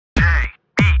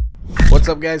What's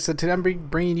up guys? So today I'm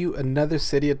bringing you another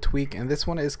Cydia tweak, and this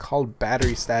one is called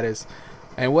battery status.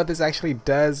 And what this actually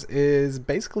does is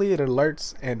basically it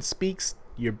alerts and speaks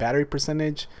your battery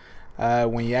percentage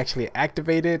when you actually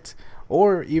activate it,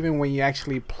 or even when you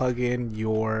actually plug in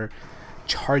your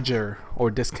charger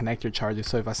or disconnect your charger.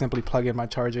 So if I simply plug in my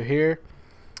charger here,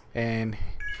 and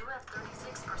you have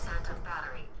 36% of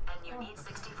battery and you need 64%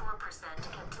 to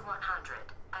get to 100,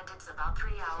 and it's about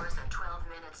 3 hours and 12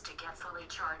 minutes to get fully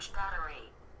charged battery.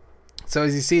 So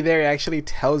as you see there, it actually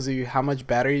tells you how much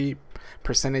battery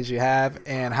percentage you have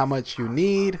and how much you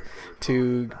need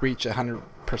to reach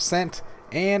 100%,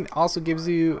 and also gives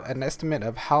you an estimate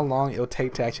of how long it'll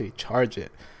take to actually charge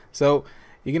it. So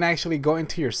you can actually go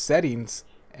into your settings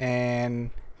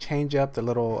and change up the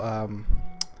little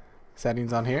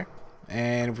settings on here.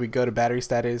 And if we go to battery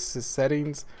status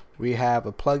settings, we have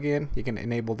a plug-in. You can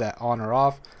enable that on or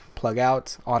off, plug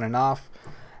out, on and off,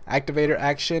 activator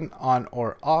action, on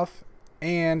or off,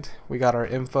 and we got our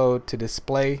info to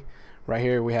display. Right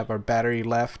here we have our battery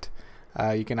left.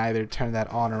 You can either turn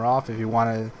that on or off if you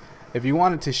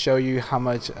wanted to show you how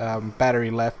much battery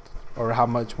left, or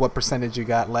what percentage you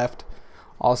got left.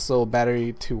 Also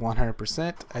battery to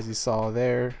 100% as you saw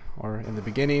there or in the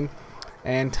beginning,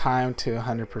 and time to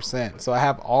 100%. So I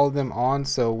have all of them on,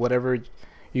 so whatever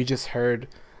you just heard,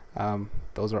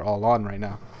 those are all on right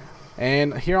now.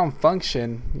 And here on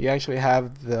function, you actually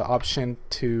have the option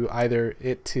to either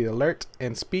it to alert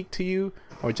and speak to you,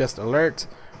 or just alert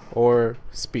or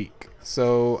speak.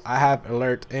 So I have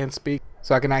alert and speak,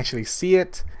 so I can actually see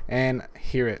it and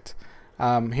hear it.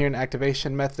 Here in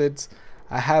activation methods,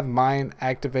 I have mine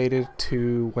activated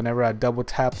to whenever I double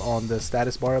tap on the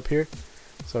status bar up here.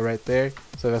 So right there,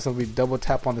 so that's when we double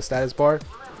tap on the status bar,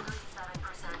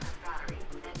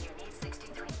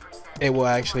 it will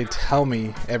actually tell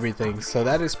me everything. So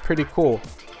that is pretty cool.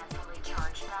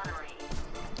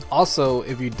 Also,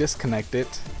 if you disconnect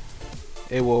it,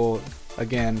 it will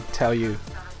again tell you.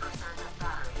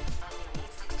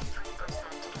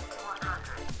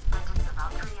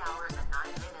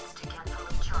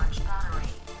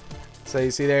 So you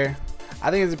see there,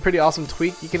 I think it's a pretty awesome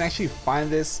tweak. You can actually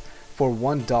find this for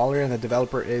 $1, and the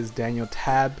developer is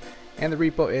Taub, and the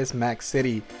repo is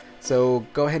MacCiti. So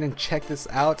go ahead and check this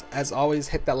out. As always,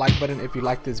 hit that like button if you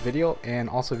like this video, and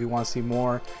also if you want to see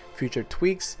more future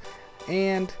tweaks.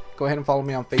 And go ahead and follow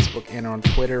me on Facebook and on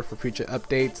Twitter for future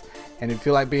updates. And if you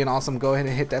feel like being awesome, go ahead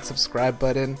and hit that subscribe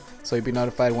button so you'll be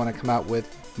notified when I come out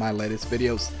with my latest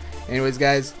videos. Anyways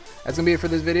guys, that's gonna be it for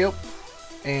this video,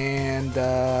 and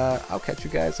I'll catch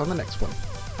you guys on the next one.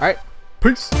 Alright,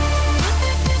 peace.